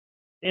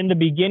in the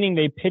beginning,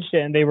 they pitched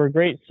it and they were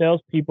great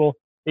salespeople.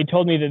 They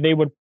told me that they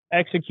would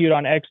execute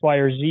on X, Y,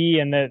 or Z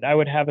and that I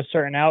would have a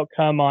certain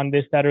outcome on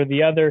this, that, or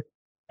the other.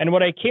 And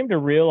what I came to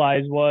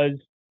realize was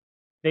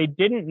they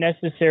didn't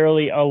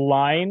necessarily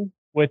align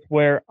with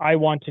where I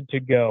wanted to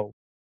go.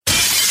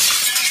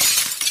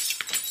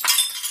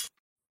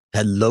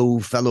 Hello,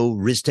 fellow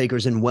risk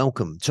takers, and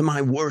welcome to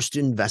my worst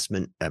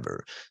investment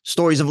ever.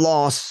 Stories of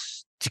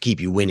loss to keep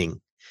you winning.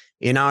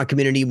 In our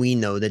community, we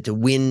know that to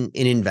win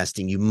in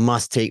investing, you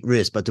must take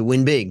risk, but to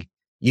win big,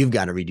 you've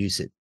got to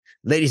reduce it.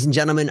 Ladies and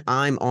gentlemen,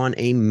 I'm on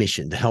a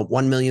mission to help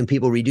 1 million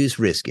people reduce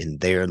risk in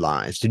their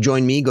lives. To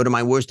join me, go to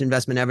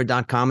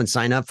myworstinvestmentever.com and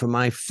sign up for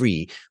my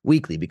free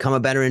weekly Become a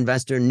Better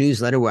Investor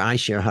newsletter where I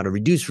share how to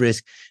reduce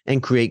risk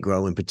and create,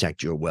 grow, and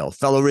protect your wealth.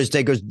 Fellow risk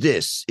takers,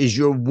 this is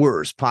your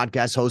worst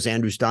podcast host,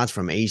 Andrew Stotz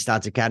from A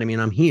Stotz Academy,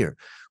 and I'm here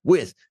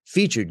with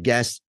featured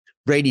guest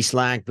Brady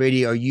Slack.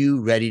 Brady, are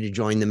you ready to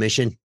join the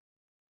mission?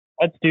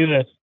 Let's do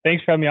this.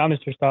 Thanks for having me on,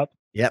 Mr. Stotz.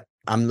 Yep.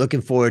 I'm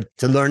looking forward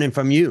to learning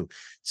from you.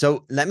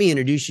 So let me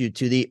introduce you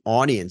to the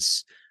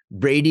audience.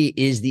 Brady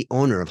is the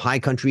owner of High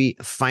Country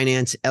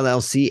Finance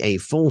LLC, a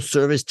full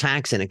service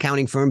tax and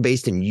accounting firm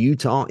based in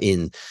Utah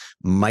in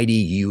mighty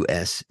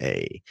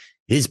USA.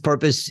 His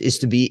purpose is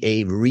to be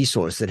a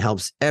resource that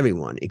helps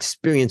everyone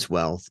experience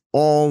wealth,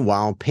 all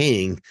while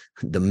paying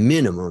the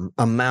minimum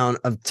amount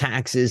of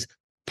taxes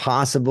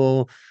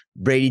possible.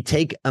 Brady,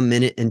 take a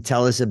minute and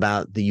tell us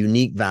about the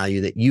unique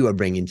value that you are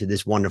bringing to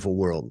this wonderful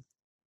world.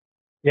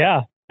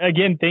 Yeah.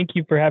 Again, thank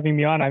you for having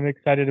me on. I'm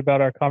excited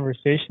about our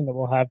conversation that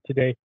we'll have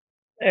today.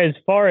 As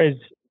far as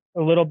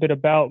a little bit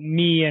about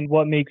me and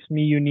what makes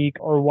me unique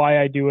or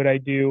why I do what I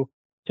do,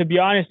 to be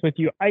honest with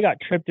you, I got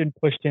tripped and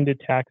pushed into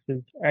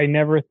taxes. I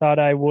never thought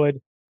I would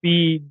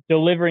be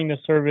delivering the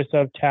service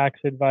of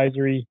tax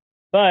advisory,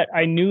 but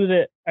I knew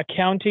that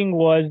accounting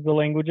was the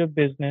language of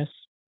business.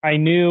 I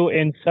knew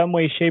in some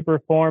way, shape,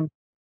 or form,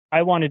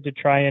 I wanted to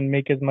try and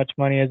make as much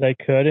money as I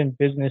could, and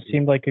business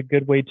seemed like a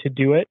good way to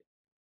do it.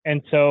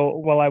 And so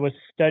while I was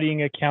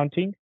studying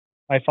accounting,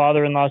 my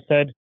father-in-law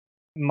said,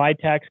 my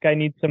tax guy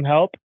needs some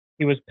help.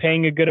 He was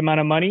paying a good amount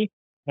of money.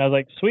 And I was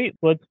like, sweet,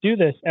 let's do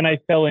this. And I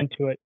fell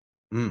into it.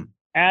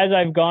 As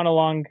I've gone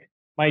along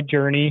my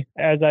journey,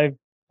 as I've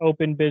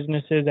opened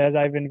businesses, as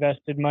I've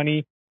invested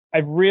money,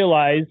 I've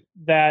realized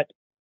that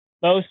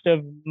most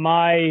of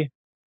my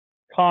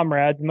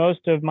comrades,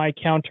 most of my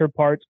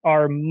counterparts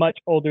are much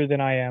older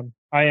than I am.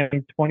 I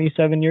am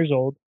 27 years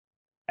old.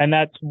 And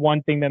that's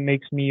one thing that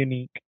makes me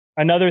unique.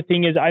 Another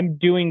thing is I'm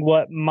doing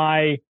what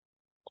my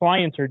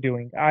clients are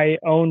doing. I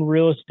own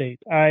real estate.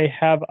 I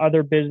have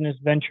other business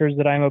ventures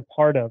that I'm a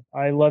part of.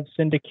 I love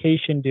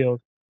syndication deals.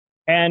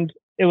 And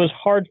it was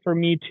hard for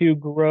me to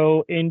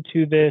grow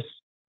into this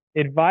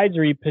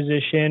advisory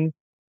position,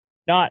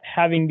 not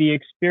having the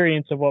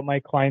experience of what my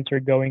clients are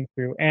going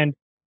through. And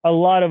a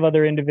lot of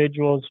other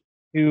individuals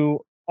who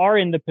are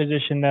in the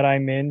position that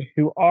I'm in,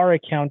 who are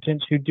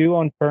accountants, who do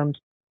own firms,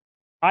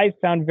 I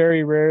found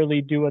very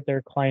rarely do what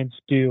their clients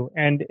do.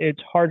 And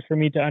it's hard for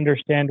me to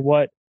understand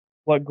what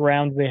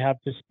grounds they have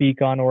to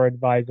speak on or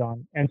advise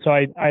on. And so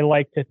I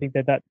like to think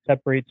that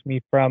separates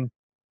me from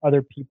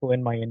other people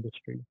in my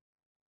industry.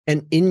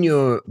 And in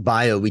your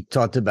bio, we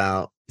talked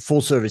about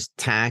full service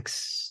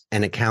tax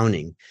and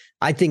accounting.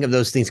 I think of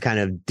those things kind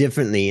of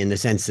differently in the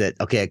sense that,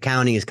 okay,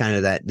 accounting is kind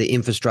of the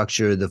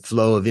infrastructure, the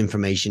flow of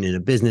information in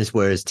a business,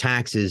 whereas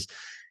taxes,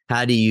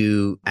 how do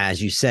you,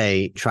 as you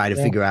say, try to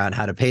figure out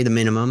how to pay the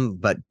minimum,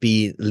 but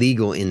be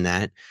legal in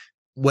that?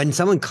 When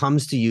someone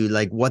comes to you,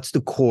 like what's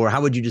the core,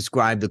 how would you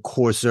describe the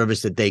core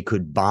service that they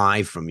could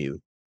buy from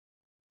you?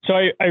 So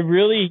I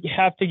really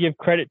have to give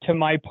credit to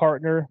my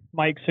partner,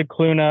 Mike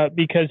Cicluna,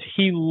 because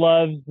he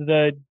loves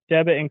the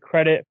debit and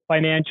credit,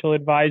 financial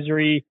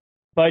advisory,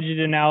 budget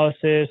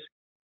analysis.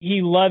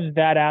 He loves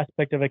that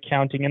aspect of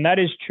accounting, and that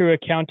is true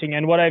accounting.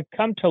 And what I've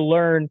come to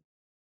learn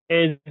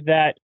is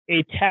that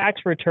a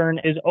tax return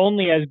is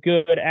only as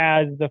good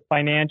as the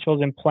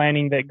financials and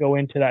planning that go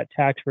into that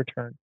tax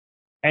return.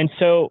 And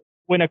so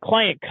when a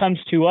client comes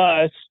to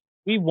us,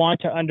 we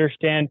want to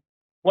understand,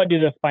 what do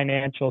the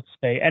financials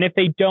say? And if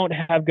they don't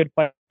have good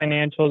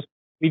financials,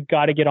 we've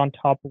got to get on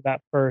top of that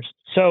first.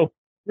 So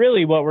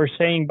really what we're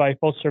saying by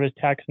full service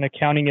tax and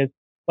accounting is,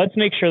 let's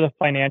make sure the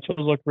financials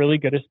look really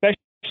good,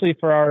 especially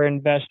for our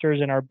investors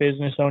and our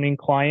business owning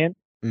clients,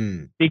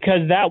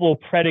 because that will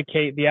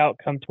predicate the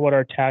outcome to what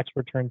our tax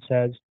return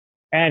says.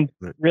 And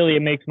really,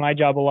 it makes my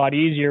job a lot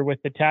easier with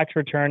the tax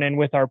return and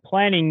with our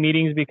planning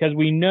meetings, because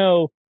we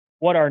know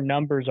what our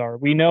numbers are.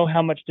 We know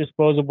how much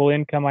disposable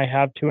income I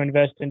have to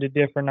invest into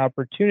different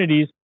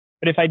opportunities.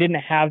 But if I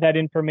didn't have that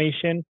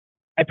information,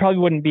 I probably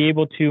wouldn't be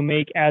able to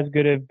make as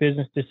good of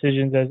business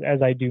decisions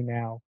as I do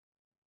now.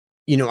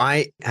 You know,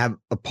 I have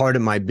a part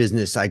of my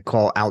business I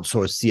call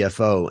outsourced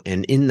CFO.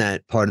 And in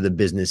that part of the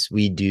business,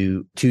 we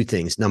do two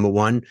things. Number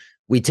one,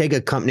 we take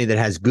a company that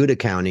has good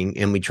accounting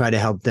and we try to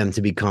help them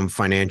to become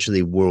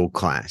financially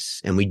world-class.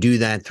 And we do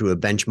that through a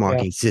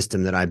benchmarking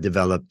system that I've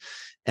developed,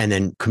 and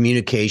then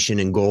communication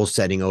and goal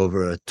setting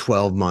over a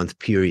 12-month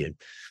period.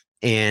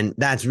 And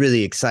that's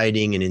really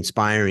exciting and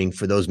inspiring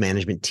for those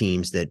management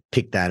teams that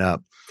pick that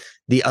up.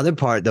 The other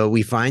part, though,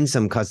 we find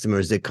some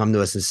customers that come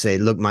to us and say,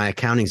 look, my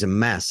accounting's a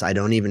mess. I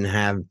don't even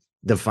have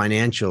the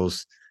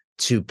financials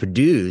to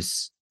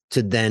produce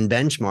to then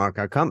benchmark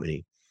our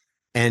company.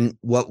 And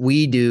what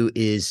we do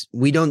is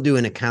we don't do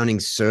an accounting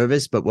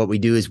service, but what we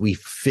do is we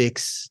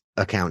fix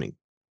accounting.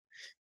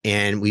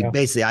 And we Yeah.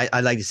 basically, I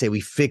like to say we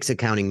fix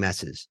accounting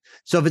messes.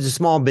 So if it's a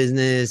small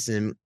business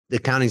and the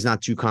accounting's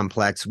not too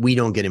complex, we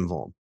don't get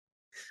involved.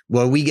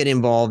 Where we get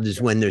involved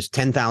is when there's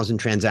 10,000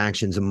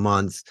 transactions a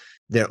month.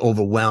 They're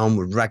overwhelmed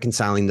with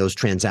reconciling those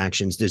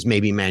transactions. There's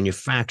maybe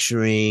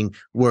manufacturing,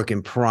 work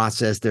in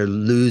process. They're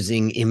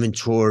losing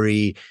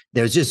inventory.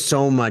 There's just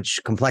so much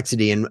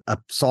complexity, and a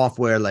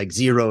software like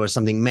Xero or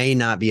something may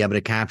not be able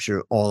to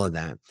capture all of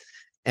that.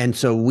 And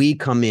so we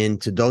come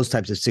into those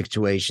types of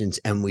situations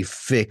and we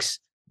fix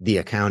the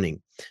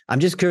accounting. I'm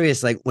just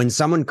curious, like when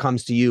someone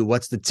comes to you,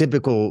 what's the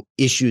typical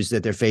issues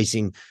that they're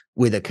facing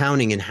with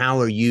accounting and how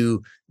are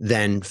you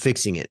then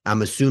fixing it?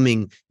 I'm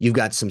assuming you've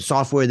got some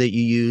software that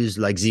you use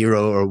like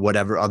Xero or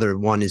whatever other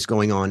one is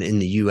going on in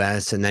the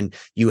US, and then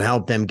you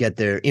help them get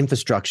their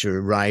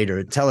infrastructure right,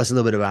 or tell us a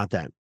little bit about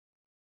that.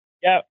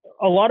 Yeah.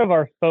 A lot of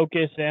our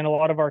focus and a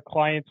lot of our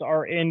clients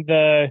are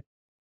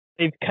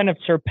they've kind of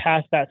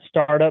surpassed that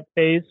startup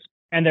phase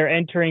and they're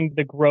entering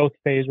the growth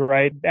phase,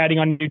 right? Adding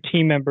on new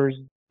team members.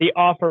 The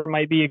offer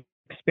might be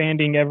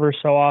expanding ever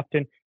so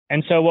often.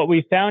 And so what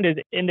we found is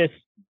in this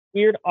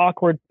weird,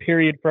 awkward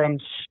period from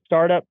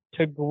startup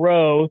to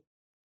growth,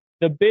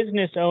 the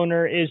business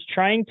owner is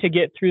trying to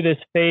get through this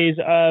phase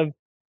of,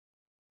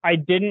 I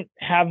didn't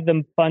have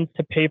the funds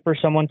to pay for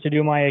someone to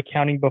do my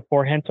accounting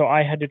beforehand. So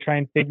I had to try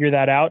and figure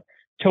that out,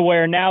 to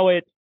where now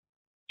it's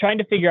trying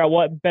to figure out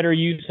what better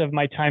use of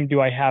my time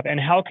do I have and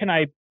how can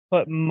I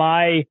put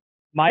my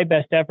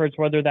best efforts,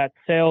 whether that's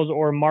sales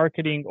or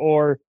marketing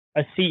or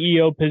a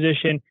CEO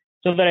position,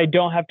 so that I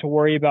don't have to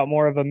worry about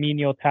more of a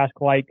menial task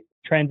like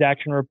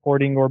transaction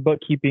reporting or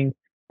bookkeeping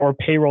or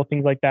payroll,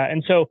 things like that.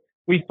 And so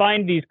we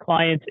find these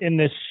clients in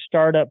this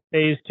startup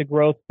phase to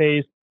growth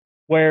phase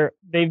where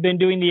they've been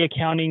doing the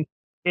accounting.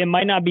 It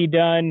might not be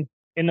done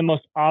in the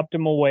most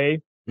optimal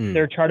way.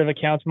 Their chart of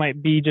accounts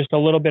might be just a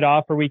little bit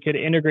off, or we could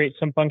integrate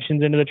some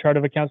functions into the chart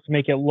of accounts to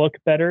make it look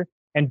better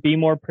and be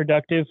more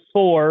productive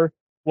for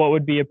what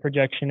would be a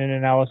projection and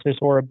analysis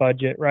or a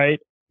budget, right?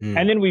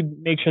 And then we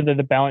make sure that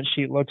the balance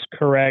sheet looks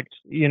correct,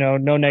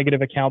 no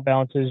negative account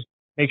balances,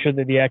 make sure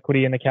that the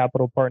equity and the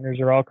capital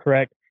partners are all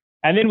correct.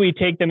 And then we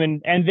take them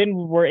and then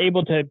we're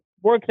able to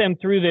work them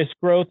through this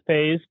growth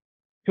phase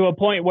to a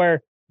point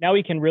where now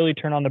we can really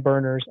turn on the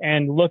burners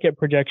and look at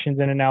projections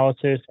and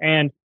analysis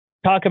and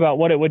talk about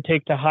what it would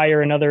take to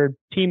hire another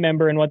team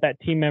member and what that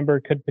team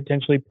member could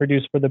potentially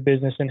produce for the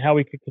business and how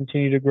we could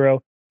continue to grow.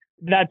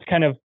 That's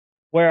kind of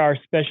where our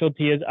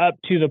specialty is, up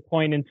to the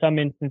point in some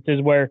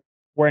instances where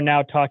we're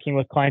now talking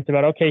with clients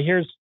about, okay,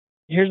 here's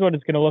what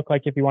it's going to look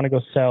like if you want to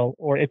go sell,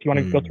 or if you want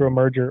to go through a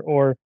merger,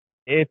 or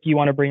if you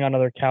want to bring on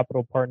other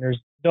capital partners.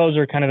 Those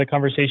are kind of the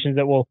conversations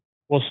that we'll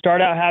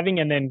start out having,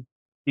 and then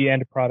the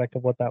end product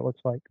of what that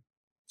looks like.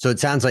 So it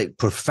sounds like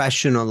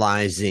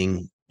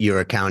professionalizing your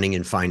accounting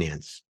and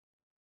finance.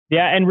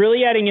 Yeah, and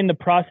really adding in the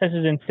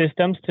processes and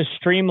systems to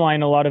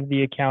streamline a lot of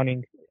the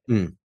accounting.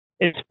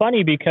 It's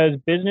funny because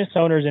business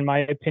owners, in my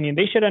opinion,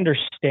 they should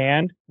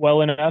understand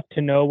well enough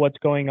to know what's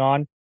going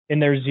on in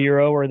their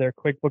Xero or their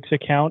QuickBooks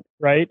account,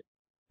 right?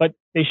 But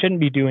they shouldn't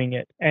be doing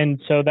it. And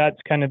so that's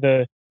kind of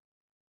the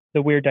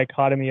weird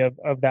dichotomy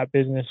of that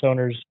business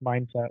owner's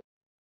mindset.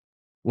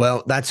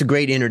 Well, that's a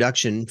great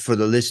introduction for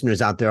the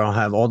listeners out there. I'll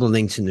have all the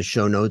links in the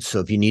show notes.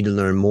 So if you need to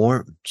learn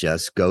more,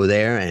 just go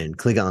there and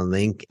click on the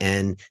link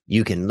and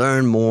you can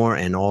learn more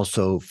and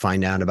also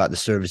find out about the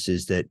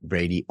services that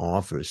Brady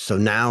offers. So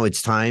now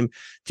it's time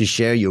to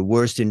share your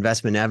worst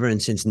investment ever. And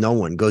since no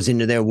one goes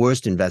into their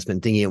worst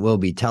investment thinking it will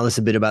be, tell us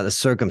a bit about the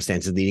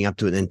circumstances leading up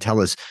to it and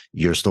tell us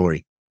your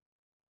story.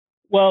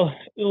 Well,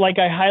 like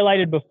I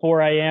highlighted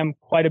before, I am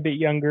quite a bit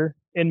younger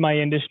in my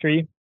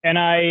industry. And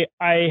I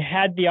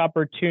had the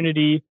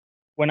opportunity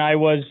when I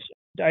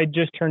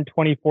just turned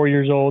 24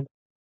 years old.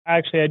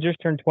 Actually, I just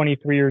turned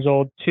 23 years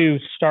old to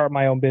start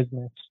my own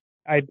business.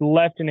 I'd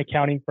left an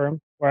accounting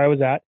firm where I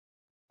was at.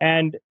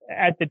 And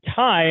at the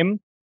time,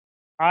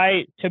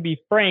 to be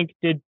frank,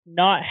 did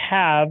not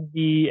have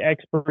the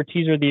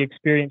expertise or the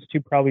experience to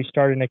probably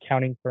start an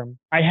accounting firm.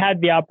 I had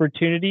the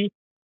opportunity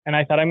and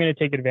I thought I'm going to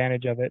take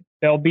advantage of it.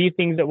 There'll be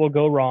things that will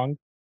go wrong,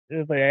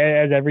 as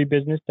every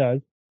business does.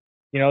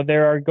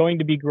 There are going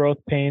to be growth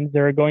pains.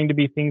 There are going to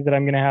be things that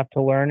I'm going to have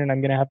to learn and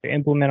I'm going to have to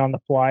implement on the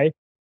fly.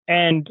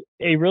 And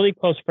a really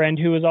close friend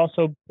who was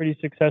also pretty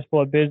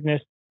successful at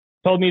business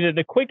told me that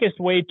the quickest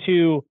way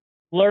to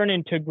learn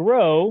and to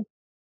grow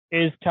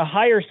is to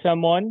hire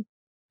someone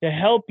to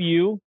help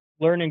you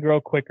learn and grow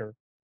quicker,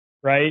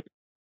 right?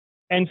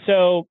 And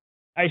so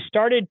I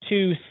started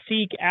to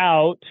seek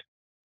out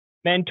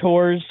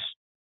mentors,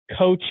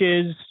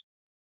 coaches,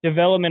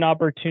 development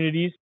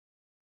opportunities,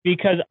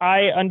 because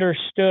I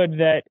understood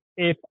that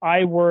if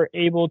I were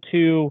able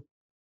to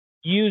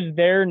use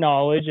their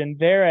knowledge and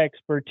their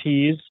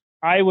expertise,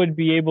 I would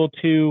be able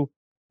to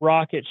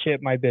rocket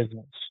ship my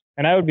business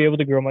and I would be able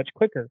to grow much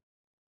quicker.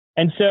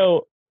 And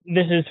so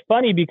this is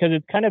funny because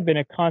it's kind of been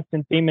a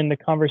constant theme in the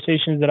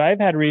conversations that I've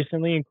had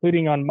recently,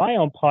 including on my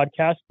own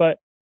podcast. But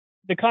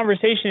the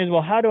conversation is,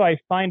 well, how do I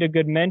find a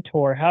good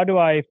mentor? How do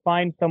I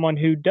find someone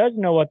who does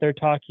know what they're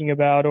talking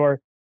about?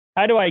 Or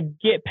how do I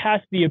get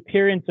past the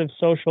appearance of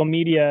social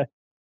media?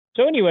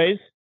 So anyways,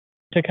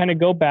 to kind of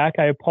go back,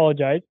 I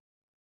apologize.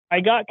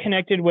 I got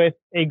connected with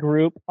a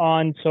group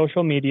on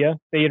social media.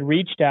 They had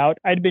reached out.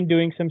 I'd been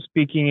doing some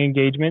speaking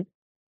engagements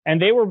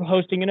and they were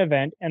hosting an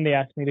event and they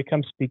asked me to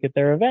come speak at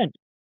their event.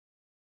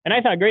 And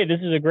I thought, great,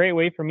 this is a great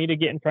way for me to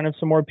get in front of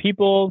some more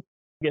people,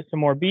 get some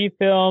more B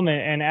film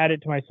and add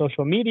it to my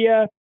social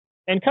media.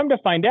 And come to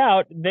find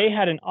out, they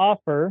had an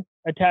offer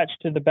attached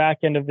to the back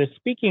end of this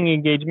speaking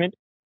engagement,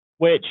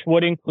 which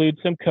would include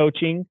some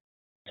coaching,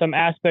 some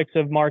aspects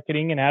of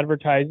marketing and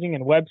advertising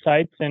and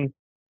websites. And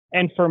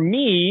for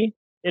me,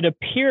 it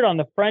appeared on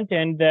the front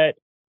end that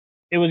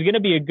it was going to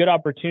be a good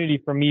opportunity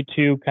for me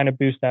to kind of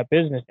boost that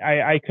business.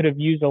 I could have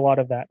used a lot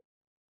of that.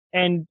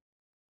 And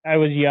I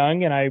was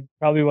young and I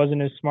probably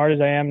wasn't as smart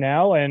as I am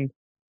now. And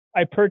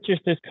I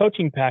purchased this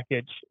coaching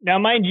package. Now,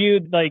 mind you,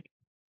 like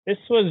this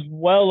was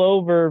well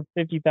over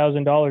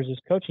 $50,000, this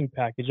coaching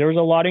package. There was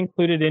a lot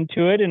included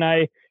into it. And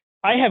I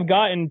have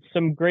gotten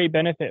some great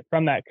benefit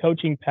from that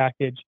coaching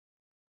package,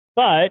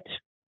 but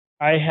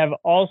I have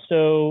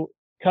also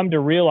come to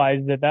realize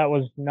that that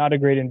was not a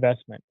great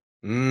investment.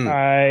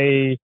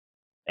 And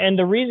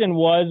the reason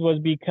was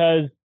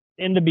because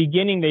in the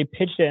beginning they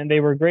pitched it and they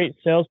were great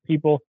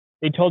salespeople.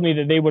 They told me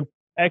that they would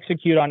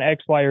execute on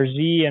X, Y, or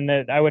Z and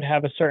that I would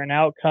have a certain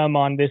outcome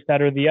on this,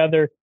 that, or the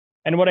other.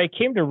 And what I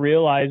came to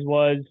realize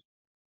was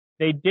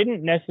they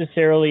didn't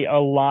necessarily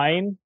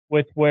align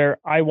with where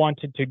I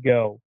wanted to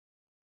go.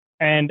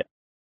 And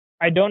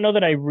I don't know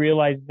that I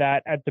realized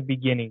that at the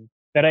beginning,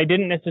 that I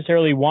didn't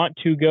necessarily want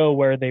to go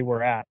where they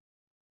were at.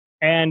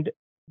 And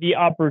the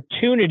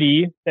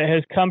opportunity that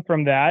has come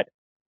from that,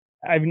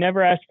 I've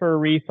never asked for a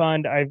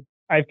refund.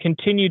 I've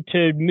continued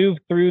to move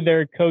through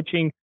their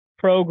coaching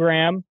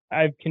program.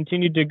 I've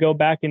continued to go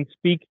back and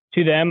speak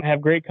to them,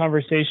 have great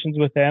conversations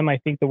with them. I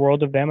think the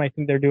world of them. I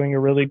think they're doing a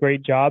really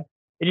great job.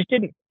 It just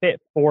didn't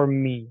fit for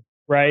me,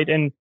 right?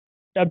 And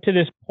up to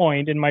this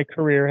point in my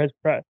career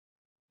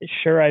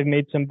sure, I've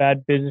made some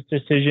bad business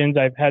decisions.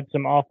 I've had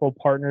some awful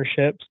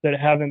partnerships that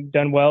haven't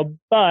done well.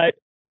 But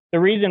the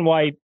reason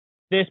why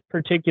this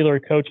particular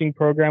coaching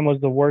program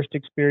was the worst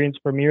experience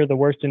for me or the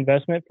worst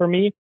investment for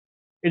me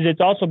is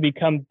it's also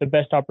become the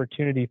best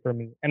opportunity for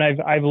me. And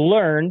I've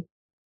learned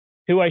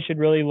who I should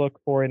really look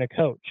for in a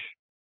coach,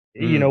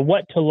 you know,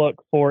 what to look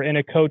for in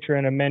a coach or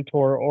in a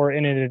mentor or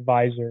in an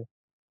advisor.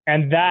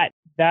 And that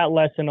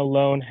lesson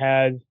alone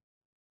has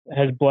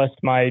blessed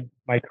my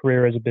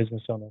career as a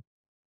business owner.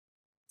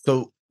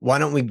 So why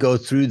don't we go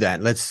through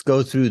that? Let's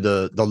go through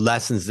the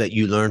lessons that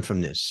you learned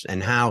from this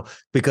and how,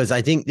 because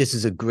I think this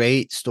is a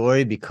great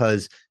story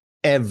because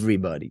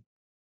everybody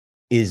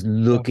is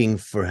looking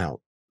for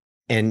help.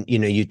 And, you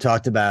know, you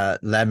talked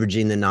about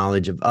leveraging the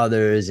knowledge of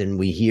others and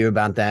we hear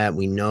about that.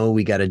 We know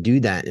we got to do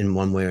that in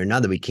one way or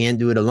another. We can't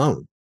do it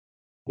alone.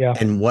 Yeah.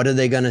 And what are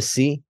they going to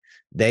see?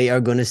 They are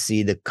going to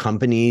see the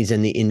companies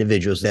and the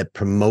individuals that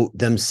promote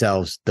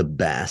themselves the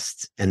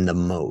best and the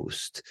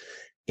most.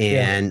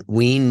 And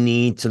we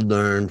need to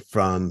learn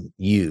from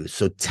you.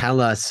 So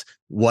tell us,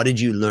 what did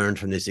you learn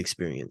from this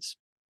experience?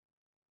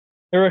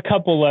 There were a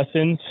couple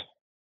lessons.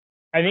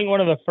 I think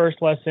one of the first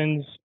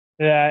lessons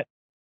that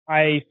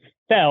I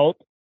felt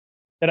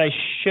that I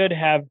should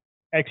have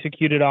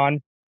executed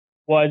on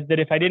was that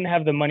if I didn't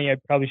have the money, I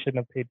probably shouldn't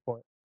have paid for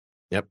it.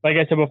 Yep. Like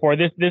I said before,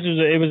 it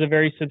was a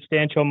very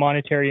substantial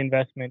monetary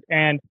investment.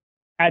 And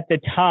at the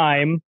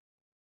time,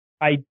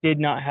 I did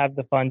not have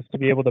the funds to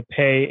be able to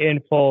pay in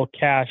full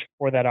cash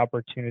for that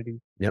opportunity.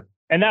 Yep.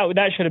 And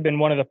that should have been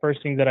one of the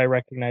first things that I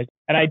recognized.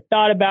 And I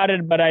thought about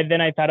it, but I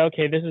thought,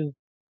 okay, this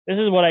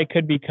is what I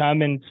could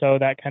become. And so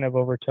that kind of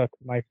overtook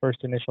my first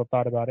initial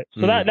thought about it.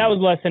 So that was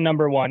lesson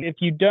number one. If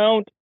you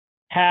don't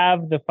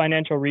have the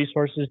financial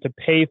resources to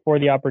pay for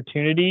the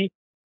opportunity,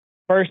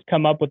 first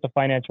come up with the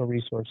financial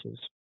resources,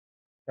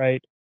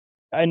 right?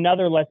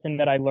 Another lesson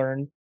that I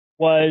learned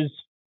was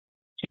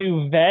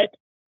to vet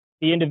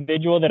the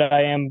individual that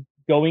I am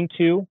going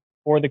to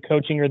for the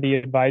coaching or the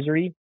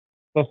advisory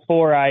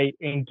before I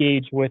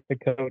engage with the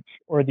coach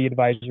or the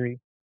advisory.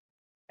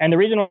 And the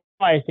reason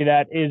why I say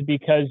that is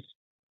because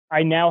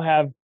I now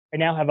have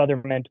other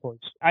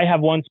mentors. I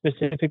have one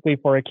specifically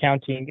for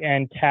accounting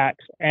and tax.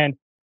 And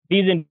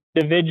these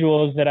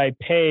individuals that I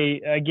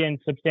pay, again,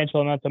 substantial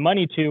amounts of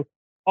money to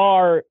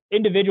are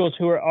individuals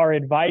who are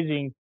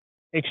advising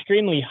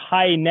extremely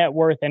high net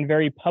worth and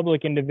very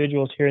public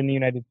individuals here in the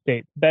United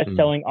States,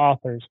 best-selling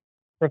authors,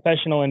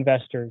 professional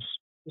investors,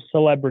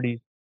 celebrities.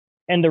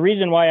 And the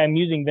reason why I'm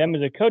using them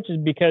as a coach is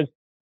because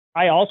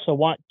I also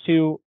want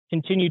to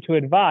continue to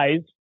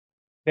advise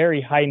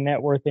very high net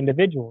worth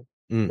individuals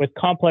with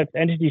complex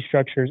entity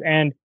structures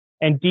and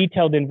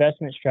detailed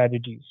investment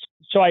strategies.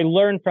 So I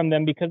learn from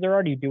them because they're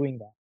already doing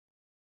that.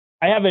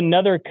 I have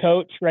another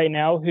coach right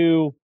now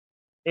who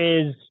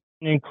is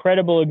an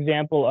incredible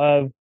example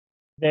of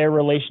their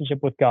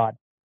relationship with God.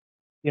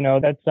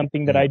 That's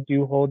something that I Mm,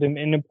 do hold him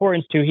in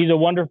importance to. He's a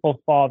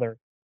wonderful father.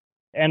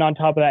 And on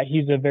top of that,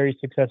 he's a very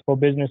successful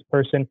business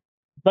person.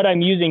 But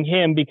I'm using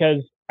him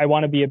because I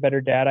want to be a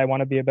better dad. I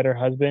want to be a better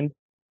husband.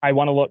 I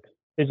want to look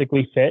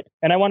physically fit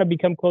and I want to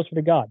become closer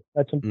to God.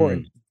 That's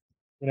important. mm.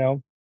 You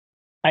know,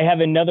 I have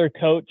another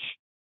coach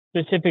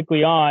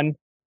specifically on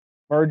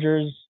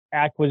mergers,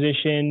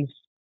 acquisitions,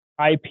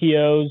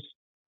 IPOs,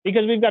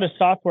 because we've got a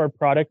software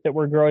product that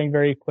we're growing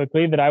very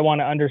quickly that I want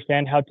to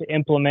understand how to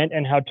implement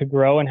and how to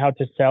grow and how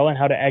to sell and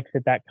how to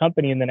exit that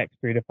company in the next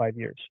 3 to 5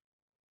 years.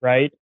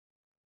 Right.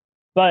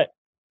 But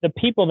the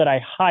people that I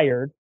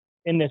hired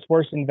in this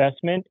worst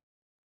investment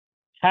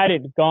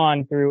hadn't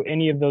gone through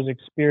any of those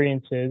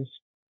experiences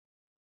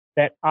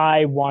that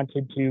I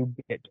wanted to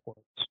get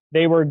towards.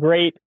 They were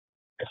great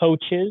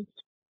coaches.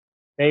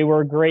 They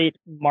were great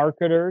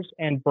marketers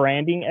and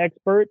branding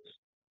experts,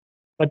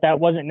 but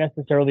that wasn't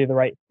necessarily the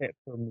right fit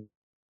for me.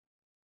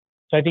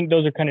 So I think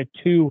those are kind of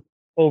two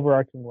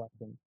overarching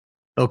lessons.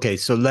 Okay,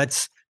 so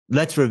let's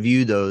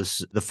review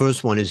those. The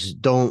first one is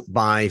don't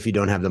buy if you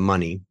don't have the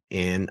money.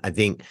 And I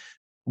think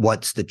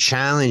what's the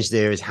challenge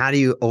there is how do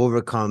you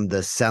overcome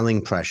the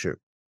selling pressure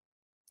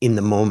in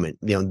the moment?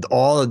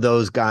 All of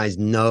those guys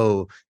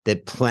know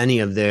that plenty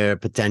of their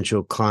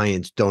potential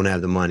clients don't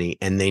have the money,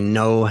 and they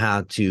know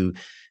how to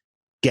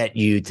get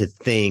you to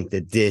think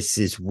that this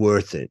is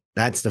worth it.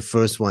 That's the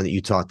first one that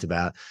you talked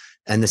about.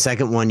 And the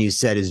second one you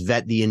said is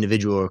vet the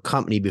individual or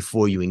company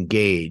before you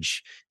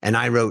engage. And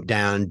I wrote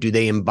down, do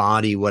they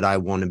embody what I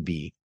want to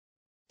be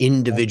Yeah,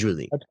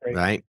 individually? that's great.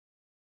 Right.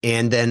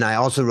 And then I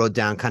also wrote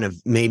down kind of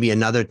maybe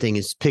another thing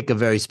is pick a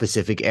very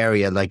specific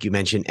area, like you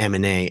mentioned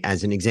M&A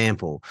as an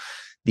example.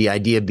 The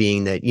idea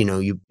being that,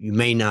 you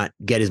may not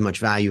get as much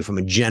value from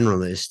a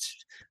generalist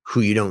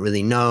who you don't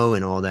really know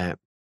and all that.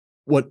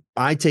 What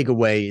I take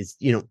away is,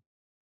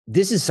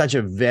 this is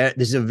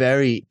a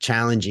very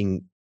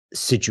challenging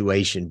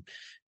situation.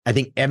 I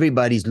think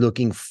everybody's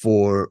looking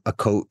for a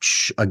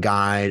coach, a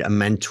guide, a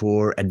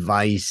mentor,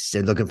 advice.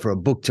 They're looking for a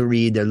book to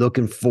read. They're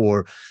looking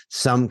for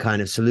some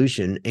kind of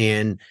solution.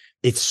 And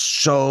it's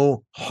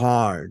so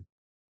hard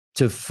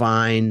to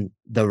find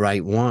the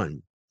right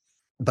one.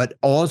 But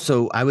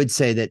also, I would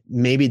say that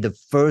maybe the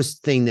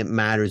first thing that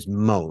matters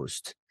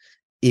most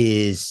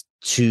is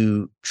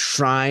to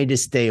try to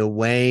stay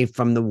away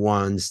from the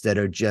ones that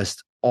are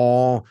just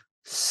all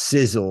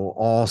sizzle,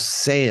 all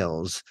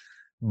sales,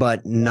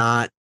 but Yeah.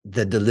 not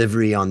the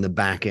delivery on the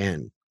back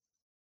end.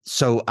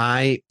 So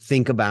I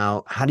think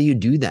about how do you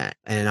do that?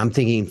 And I'm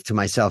thinking to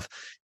myself,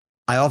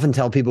 I often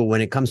tell people when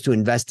it comes to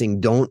investing,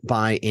 don't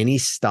buy any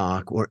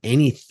stock or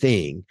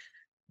anything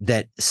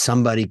that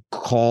somebody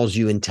calls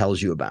you and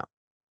tells you about,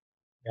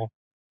 Yeah.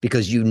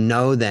 because you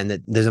know then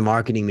that there's a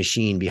marketing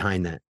machine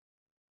behind that,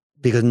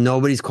 because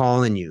nobody's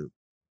calling you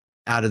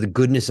out of the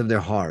goodness of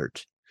their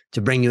heart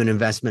to bring you an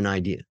investment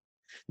idea.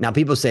 Now,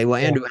 people say, well,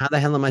 Yeah. Andrew, how the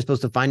hell am I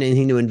supposed to find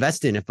anything to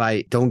invest in if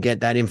I don't get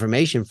that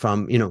information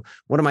from,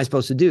 what am I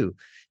supposed to do?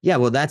 Yeah,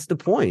 well, that's the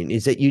point,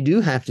 is that you do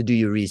have to do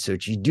your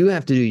research. You do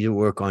have to do your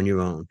work on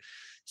your own.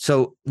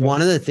 So Yeah.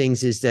 one of the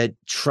things is that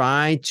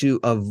try to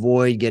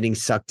avoid getting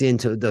sucked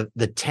into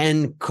the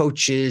 10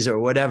 coaches or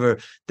whatever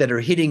that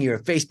are hitting your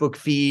Facebook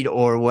feed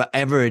or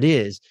whatever it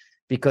is,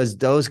 because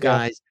those Yeah.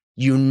 guys,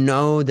 you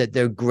know that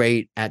they're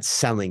great at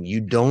selling. You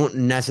don't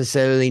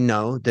necessarily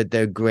know that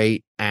they're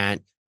great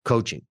at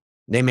coaching.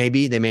 They may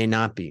be, they may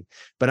not be.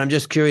 But I'm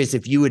just curious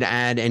if you would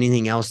add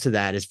anything else to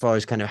that as far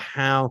as kind of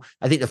how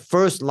I think the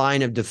first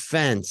line of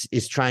defense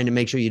is trying to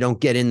make sure you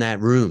don't get in that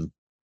room.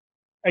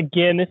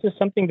 Again, this is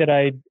something that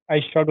I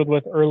struggled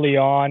with early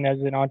on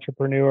as an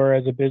entrepreneur,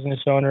 as a business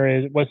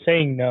owner, was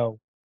saying no.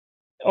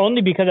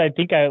 Only because I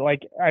think I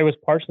was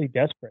partially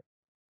desperate.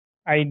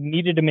 I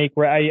needed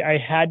to I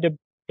had to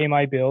pay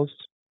my bills.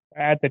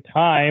 At the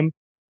time,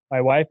 my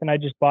wife and I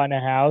just bought in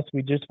a house.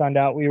 We just found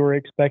out we were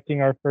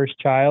expecting our first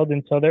child.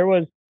 And so there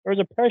was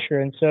a pressure.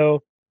 And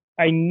so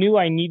I knew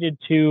I needed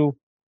to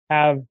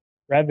have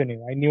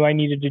revenue. I knew I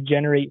needed to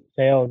generate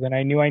sales and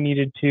I knew I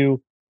needed to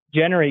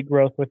generate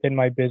growth within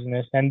my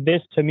business. And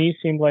this to me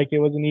seemed like it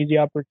was an easy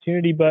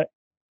opportunity. But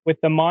with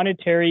the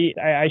monetary,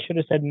 I should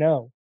have said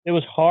no. It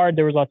was hard.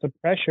 There was lots of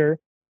pressure,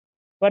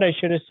 but I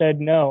should have said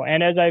no.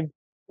 And as I've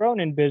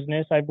grown in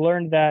business, I've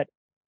learned that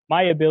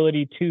my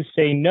ability to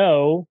say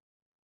no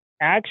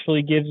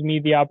actually gives me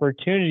the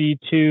opportunity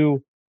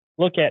to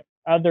look at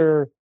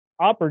other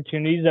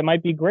opportunities that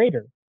might be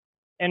greater.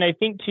 And I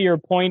think to your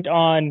point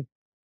on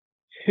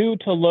who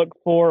to look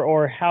for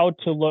or how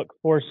to look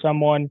for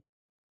someone,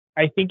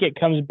 I think it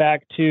comes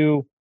back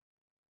to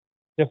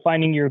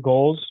defining your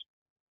goals,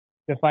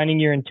 defining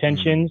your Mm.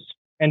 intentions,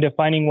 and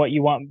defining what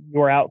you want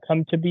your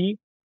outcome to be.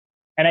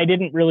 And I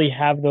didn't really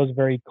have those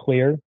very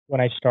clear when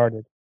I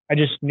started. I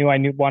just knew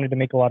wanted to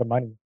make a lot of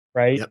money,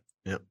 right? Yep.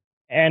 Yep.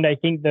 And I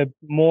think the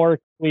more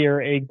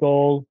clear a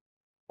goal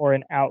or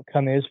an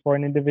outcome is for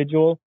an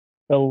individual,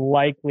 the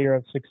likelier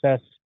of success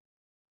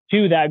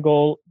to that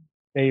goal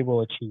they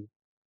will achieve.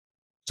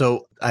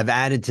 So I've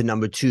added to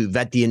number 2,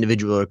 vet the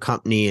individual or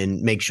company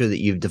and make sure that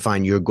you've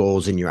defined your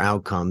goals and your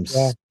outcomes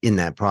in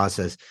that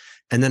process.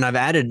 And then I've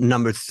added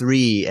number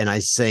 3, and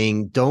I'm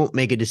saying, don't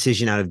make a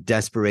decision out of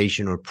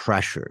desperation or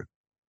pressure,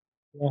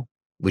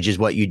 which is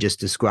what you just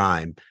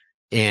described.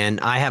 And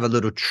I have a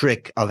little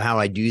trick of how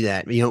I do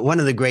that. One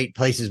of the great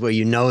places where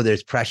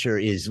there's pressure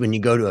is when you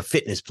go to a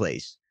fitness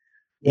place.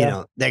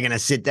 They're going to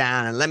sit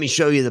down and let me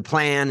show you the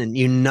plan. And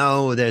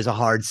there's a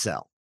hard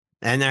sell.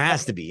 And there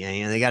has to be,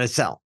 they got to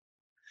sell.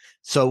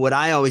 So what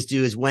I always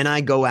do is when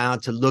I go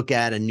out to look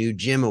at a new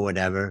gym or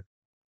whatever,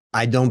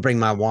 I don't bring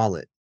my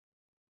wallet.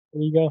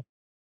 There you go.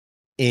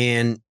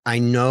 And I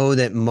know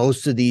that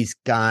most of these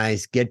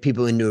guys get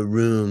people into a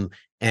room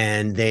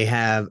and they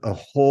have a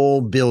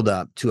whole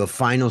buildup to a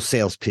final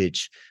sales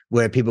pitch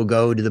where people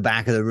go to the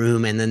back of the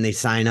room and then they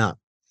sign up.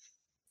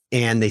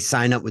 And they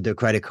sign up with their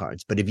credit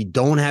cards. But if you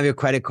don't have your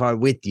credit card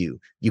with you,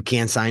 you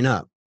can't sign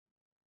up.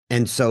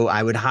 And so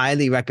I would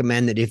highly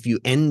recommend that if you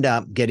end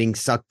up getting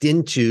sucked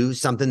into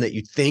something that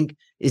you think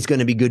is going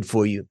to be good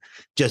for you,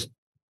 just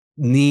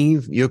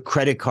leave your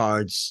credit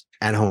cards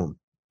at home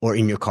or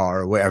in your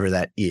car or wherever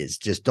that is.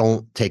 Just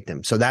don't take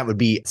them. So that would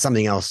be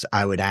something else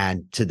I would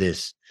add to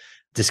this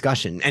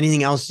discussion.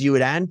 Anything else you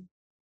would add?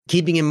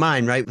 Keeping in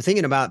mind, right? We're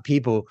thinking about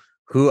people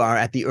who are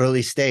at the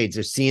early stage.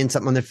 They're seeing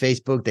something on their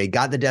Facebook. They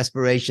got the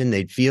desperation.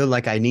 They feel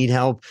like I need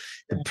help.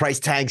 The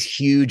price tag's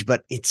huge,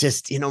 but it's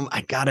just,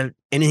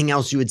 anything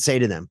else you would say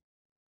to them?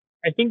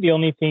 I think the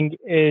only thing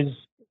is,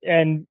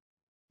 and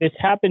this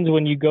happens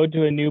when you go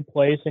to a new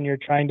place and you're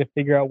trying to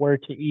figure out where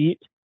to eat,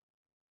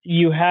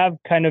 you have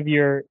kind of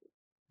the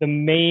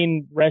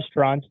main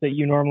restaurants that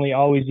you normally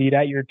always eat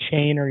at, your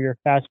chain or your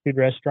fast food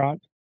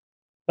restaurant.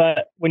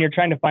 But when you're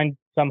trying to find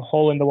some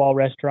hole in the wall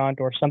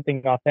restaurant or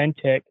something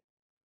authentic,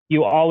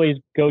 you always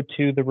go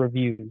to the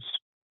reviews,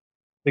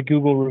 the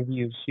Google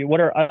reviews. What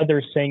are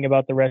others saying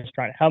about the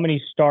restaurant? How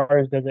many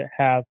stars does it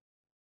have?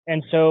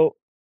 And so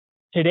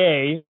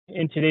today,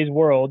 in today's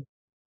world,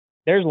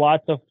 there's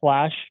lots of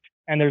flash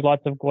and there's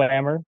lots of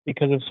glamour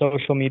because of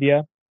social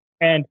media.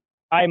 And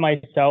I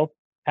myself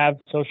have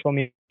social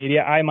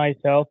media. I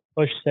myself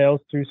push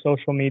sales through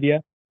social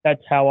media.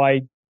 That's how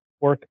I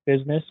work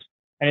business.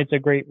 And it's a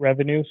great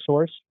revenue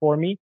source for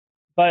me.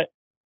 But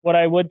what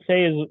I would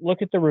say is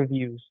look at the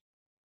reviews.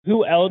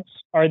 Who else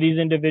are these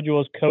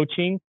individuals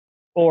coaching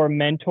or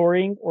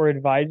mentoring or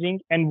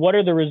advising? And what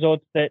are the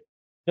results that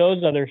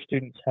those other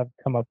students have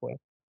come up with,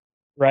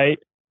 right?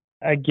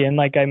 Again,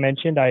 like I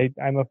mentioned,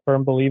 I'm a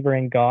firm believer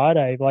in God.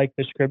 I like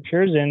the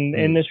scriptures, and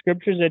in the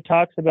scriptures, it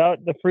talks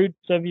about the fruits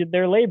of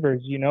their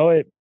labors,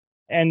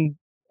 and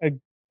a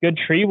good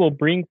tree will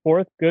bring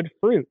forth good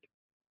fruit,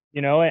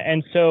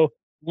 and so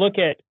look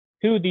at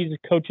who these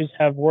coaches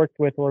have worked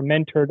with or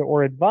mentored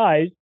or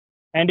advised.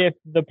 And if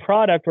the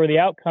product or the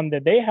outcome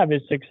that they have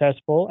is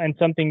successful and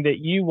something that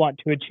you want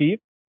to achieve,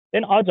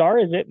 then odds are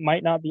it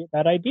might not be a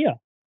bad idea.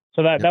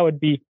 So that would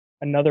be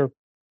another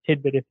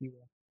tidbit, if you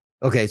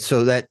will. Okay,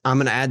 so that I'm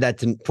going to add that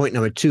to point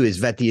number 2 is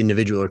vet the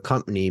individual or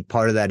company.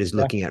 Part of that is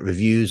looking at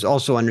reviews.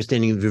 Also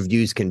understanding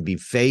reviews can be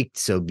faked,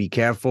 so be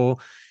careful.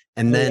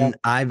 And then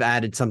I've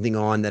added something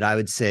on that I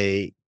would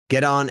say,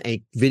 get on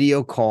a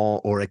video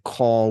call or a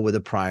call with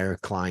a prior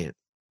client.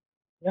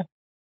 Yeah.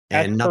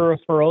 And ask for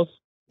referrals.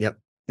 Yep.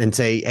 And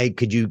say, hey,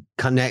 could you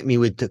connect me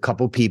with a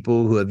couple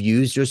people who have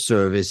used your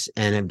service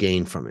and have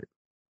gained from it?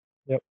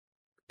 Yep.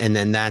 And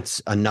then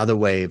that's another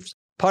way of,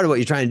 part of what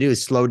you're trying to do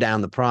is slow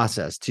down the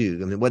process too.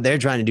 I mean, what they're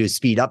trying to do is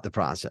speed up the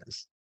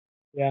process.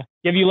 Yeah.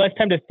 Give you less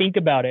time to think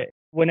about it.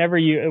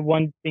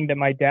 One thing that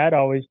my dad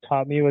always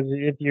taught me was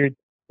if you're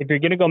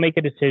going to go make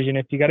a decision,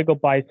 if you got to go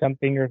buy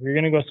something, or if you're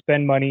going to go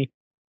spend money,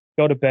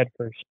 go to bed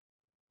first,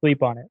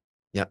 sleep on it.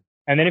 Yep.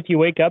 And then if you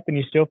wake up and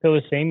you still feel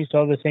the same, you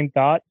still have the same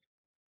thought,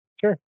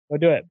 sure, go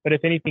do it. But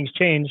if anything's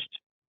changed,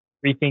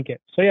 rethink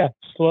it. So yeah,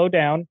 slow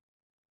down,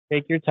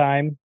 take your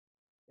time,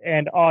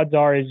 and odds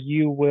are is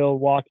you will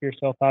walk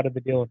yourself out of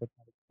the deal if it's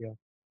not a deal.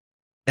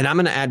 And I'm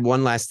going to add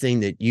one last thing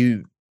that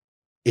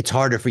it's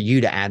harder for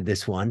you to add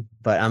this one,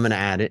 but I'm going to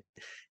add it.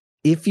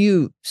 If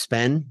you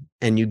spend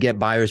and you get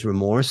buyer's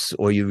remorse,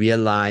 or you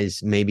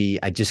realize maybe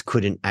I just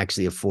couldn't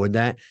actually afford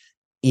that,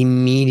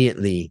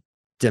 immediately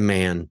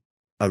demand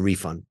a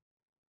refund.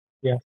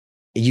 Yeah.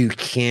 You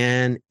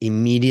can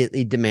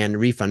immediately demand a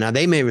refund. Now,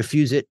 they may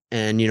refuse it,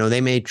 and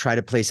they may try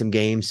to play some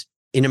games.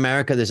 In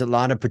America, there's a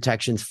lot of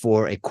protections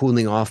for a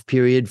cooling off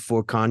period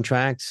for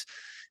contracts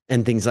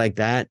and things like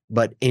that.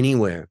 But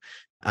anywhere,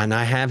 and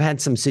I have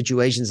had some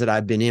situations that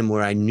I've been in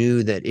where I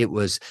knew that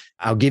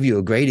I'll give you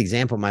a great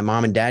example. My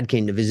mom and dad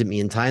came to visit me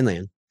in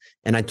Thailand,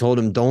 and I told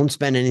them, don't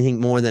spend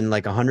anything more than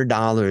like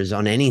 $100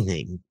 on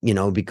anything,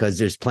 because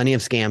there's plenty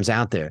of scams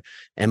out there.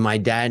 And my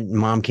dad and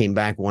mom came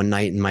back one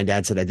night, and my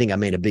dad said, I think I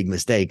made a big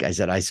mistake. I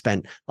said, I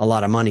spent a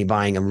lot of money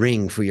buying a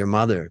ring for your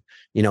mother.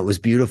 It was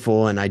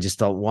beautiful. And I just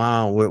thought,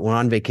 wow, we're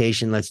on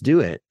vacation. Let's do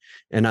it.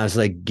 And I was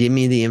like, give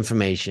me the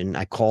information.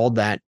 I called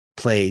that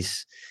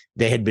place,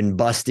 they had been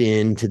bussed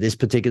into this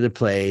particular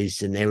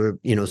place and they were,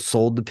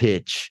 sold the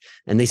pitch,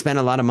 and they spent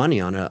a lot of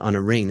money on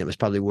a ring that was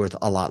probably worth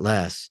a lot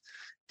less.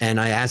 And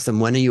I asked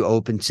them, when are you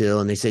open till?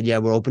 And they said, yeah,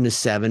 we're open to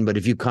 7, but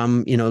if you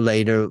come,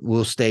 later,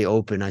 we'll stay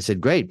open. I said,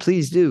 great,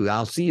 please do.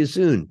 I'll see you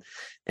soon.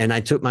 And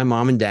I took my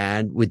mom and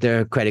dad with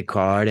their credit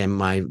card and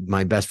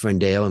my best friend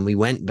Dale, and we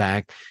went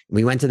back.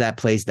 We went to that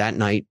place that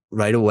night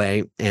right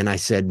away. And I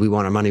said, we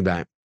want our money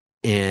back.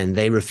 And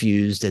they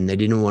refused and they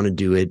didn't want to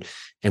do it.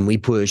 And we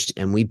pushed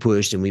and we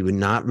pushed and we would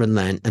not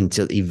relent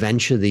until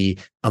eventually,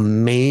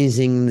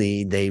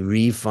 amazingly, they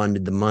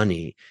refunded the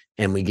money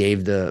and we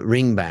gave the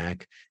ring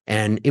back.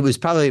 And it was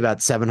probably about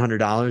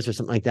 $700 or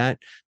something like that.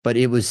 But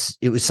it was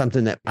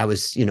something that I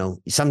was,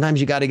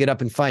 sometimes you got to get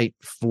up and fight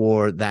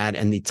for that.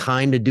 And the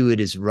time to do it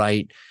is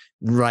right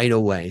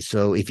away.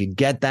 So if you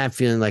get that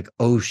feeling like,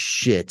 oh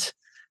shit,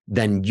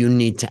 then you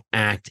need to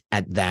act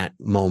at that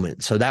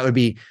moment. So that would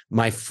be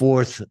my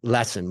 4th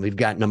lesson. We've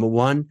got number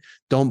 1,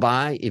 don't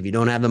buy if you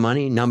don't have the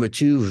money. Number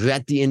 2,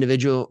 vet the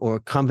individual or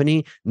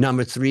company.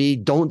 Number 3,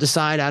 don't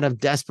decide out of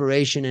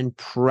desperation and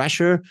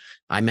pressure.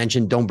 I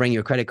mentioned don't bring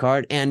your credit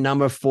card. And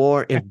number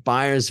 4, if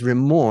buyer's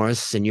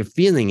remorse and you're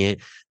feeling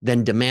it,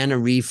 then demand a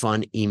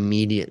refund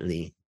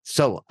immediately.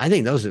 So I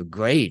think those are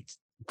great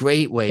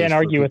ways. Can't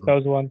argue with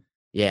those ones.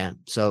 Yeah.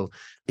 So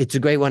it's a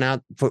great one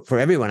out for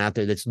everyone out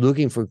there that's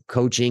looking for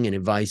coaching and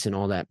advice and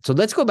all that. So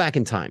let's go back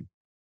in time.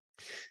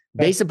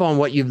 Based upon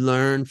what you've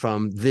learned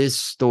from this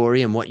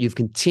story and what you've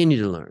continued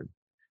to learn,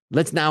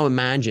 let's now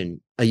imagine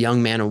a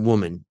young man or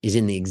woman is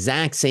in the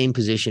exact same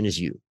position as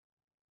you,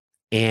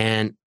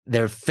 and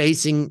they're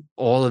facing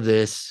all of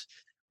this.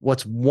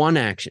 What's one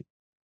action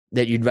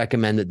that you'd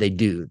recommend that they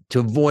do to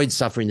avoid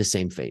suffering the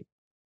same fate?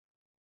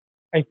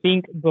 I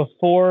think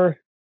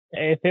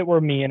if it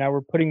were me and I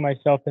were putting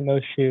myself in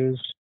those shoes,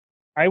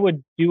 I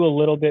would do a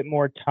little bit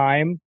more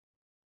time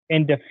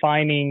in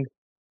defining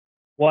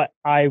what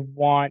I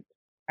want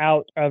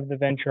out of the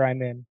venture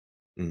I'm in,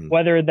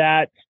 whether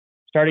that's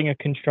starting a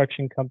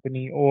construction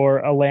company or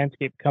a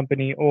landscape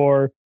company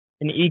or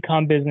an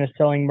e-com business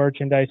selling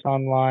merchandise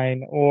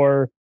online,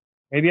 or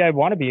maybe I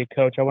want to be a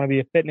coach. I want to be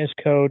a fitness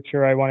coach,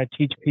 or I want to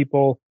teach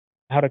people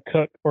how to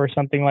cook or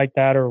something like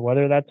that, or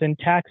whether that's in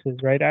taxes,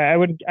 right? I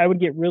would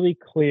get really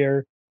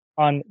clear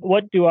on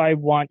what do I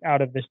want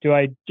out of this? Do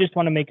I just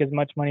want to make as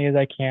much money as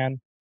I can?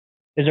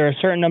 Is there a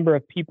certain number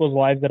of people's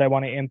lives that I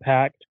want to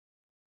impact?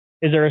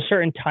 Is there a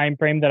certain time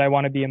frame that I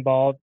want to be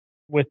involved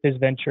with this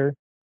venture?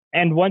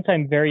 And once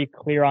I'm very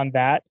clear on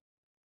that,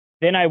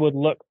 then I would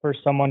look for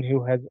someone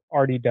who has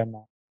already done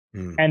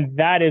that. And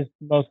that is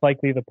most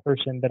likely the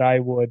person that I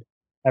would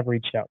have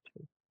reached out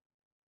to.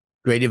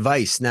 Great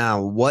advice.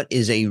 Now, what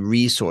is a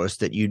resource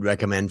that you'd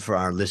recommend for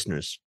our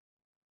listeners?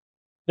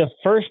 The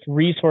first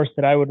resource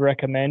that I would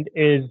recommend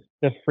is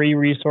the free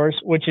resource,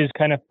 which is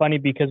kind of funny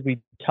because we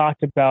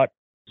talked about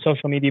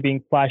social media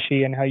being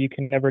flashy and how you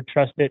can never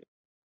trust it.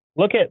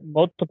 Look at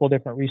multiple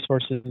different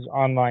resources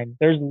online.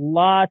 There's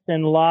lots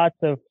and lots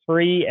of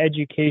free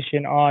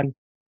education on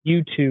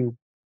YouTube.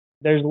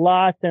 There's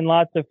lots and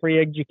lots of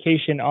free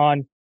education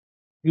on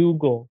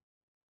Google.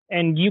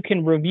 And you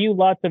can review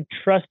lots of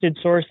trusted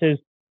sources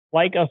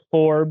like a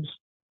Forbes,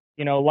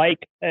 like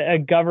a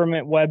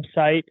government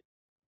website.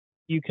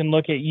 You can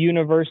look at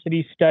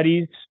university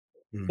studies.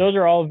 Those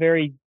are all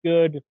very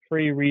good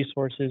free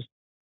resources.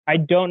 I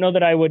don't know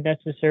that I would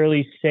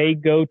necessarily say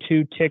go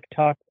to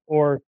TikTok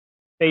or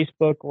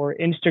Facebook or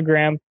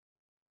Instagram,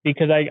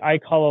 because I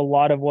call a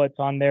lot of what's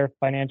on there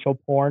financial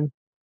porn.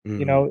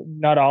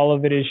 Not all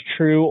of it is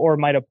true or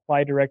might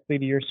apply directly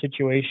to your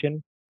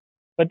situation.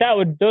 But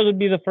those would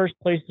be the first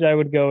places I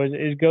would go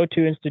is go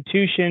to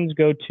institutions,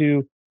 go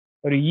to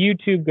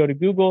YouTube, go to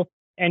Google,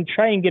 and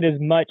try and get as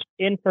much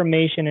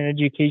information and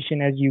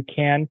education as you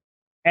can.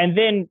 And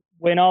then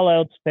when all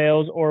else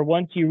fails, or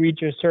once you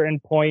reach a certain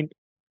point,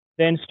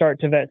 then start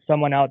to vet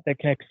someone out that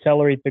can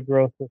accelerate the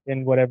growth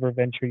within whatever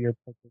venture you're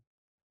picking.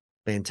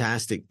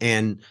 Fantastic.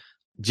 And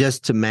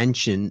just to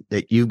mention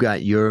that you've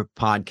got your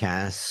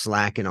podcast,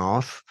 Slacking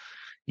Off.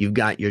 You've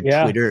got your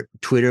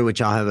Twitter,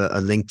 which I'll have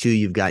a link to.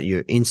 You've got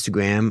your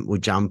Instagram,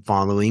 which I'm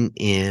following.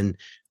 And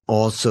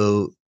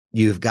also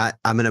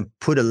I'm going to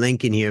put a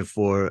link in here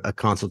for a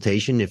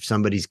consultation. If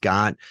somebody's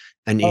got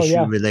an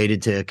issue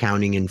related to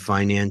accounting and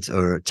finance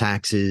or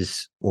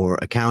taxes or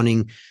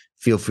accounting,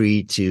 feel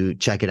free to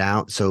check it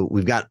out. So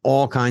we've got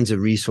all kinds of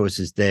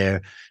resources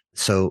there.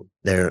 So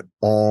they're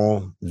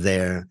all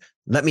there.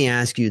 Let me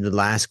ask you the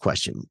last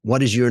question.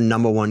 What is your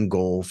number one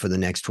goal for the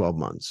next 12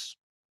 months?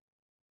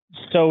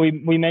 So we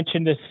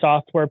mentioned a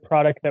software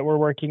product that we're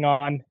working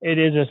on. It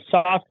is a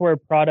software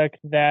product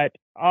that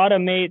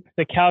automates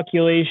the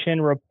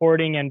calculation,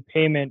 reporting, and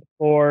payment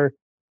for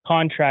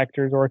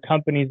contractors or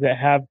companies that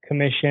have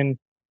commission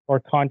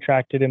or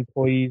contracted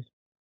employees.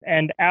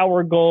 And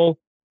our goal,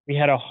 we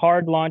had a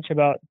hard launch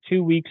about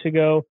 2 weeks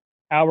ago.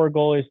 Our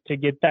goal is to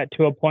get that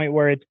to a point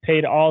where it's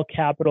paid all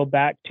capital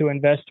back to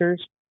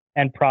investors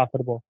and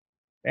profitable.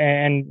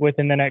 And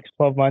within the next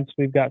 12 months,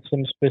 we've got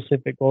some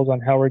specific goals on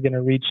how we're going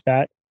to reach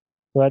that.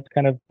 So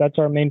that's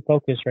our main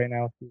focus right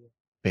now.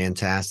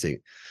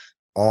 Fantastic.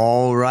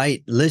 All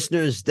right,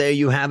 listeners, there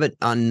you have it.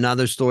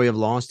 Another story of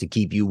loss to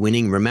keep you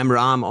winning. Remember,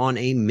 I'm on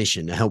a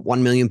mission to help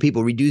 1 million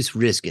people reduce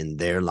risk in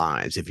their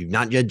lives. If you've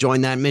not yet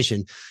joined that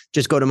mission,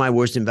 just go to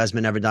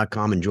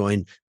myworstinvestmentever.com and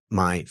join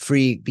my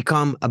free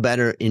Become a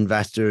Better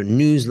Investor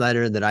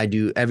newsletter that I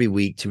do every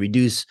week to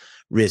reduce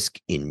risk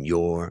in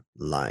your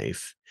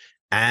life.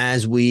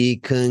 As we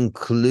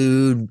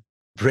conclude,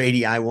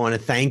 Brady, I want to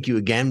thank you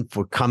again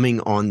for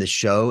coming on the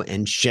show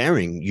and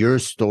sharing your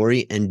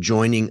story and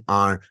joining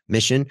our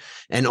mission.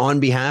 And on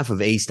behalf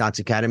of A Stocks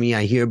Academy,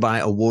 I hereby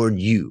award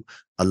you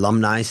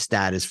alumni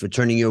status for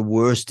turning your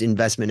worst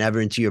investment ever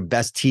into your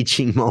best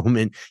teaching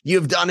moment.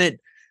 You've done it.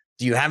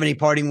 Do you have any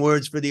parting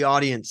words for the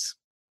audience?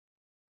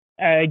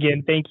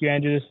 Again, thank you,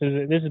 Andrew.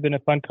 This has been a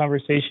fun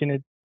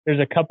conversation. There's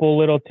a couple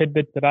little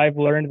tidbits that I've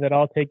learned that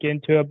I'll take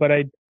into it, but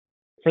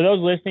for those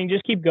listening,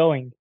 just keep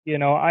going.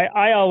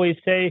 I always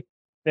say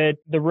that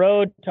the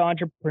road to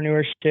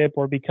entrepreneurship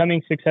or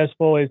becoming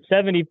successful is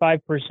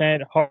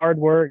 75% hard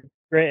work,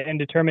 grit, and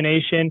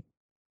determination.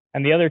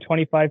 And the other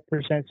 25%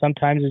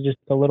 sometimes is just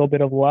a little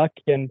bit of luck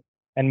and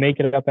make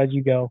it up as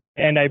you go.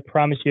 And I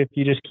promise you, if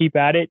you just keep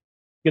at it,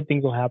 good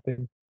things will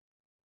happen.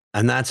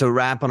 And that's a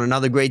wrap on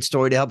another great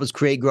story to help us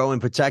create, grow, and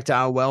protect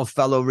our wealth.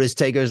 Fellow risk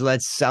takers,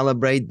 let's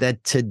celebrate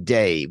that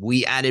today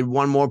we added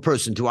one more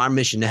person to our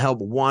mission to help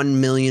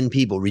 1 million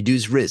people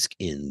reduce risk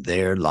in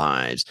their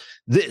lives.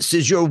 This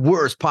is your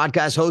worst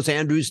podcast host,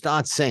 Andrew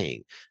Stott,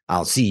 saying,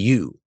 I'll see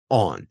you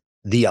on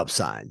the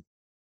upside.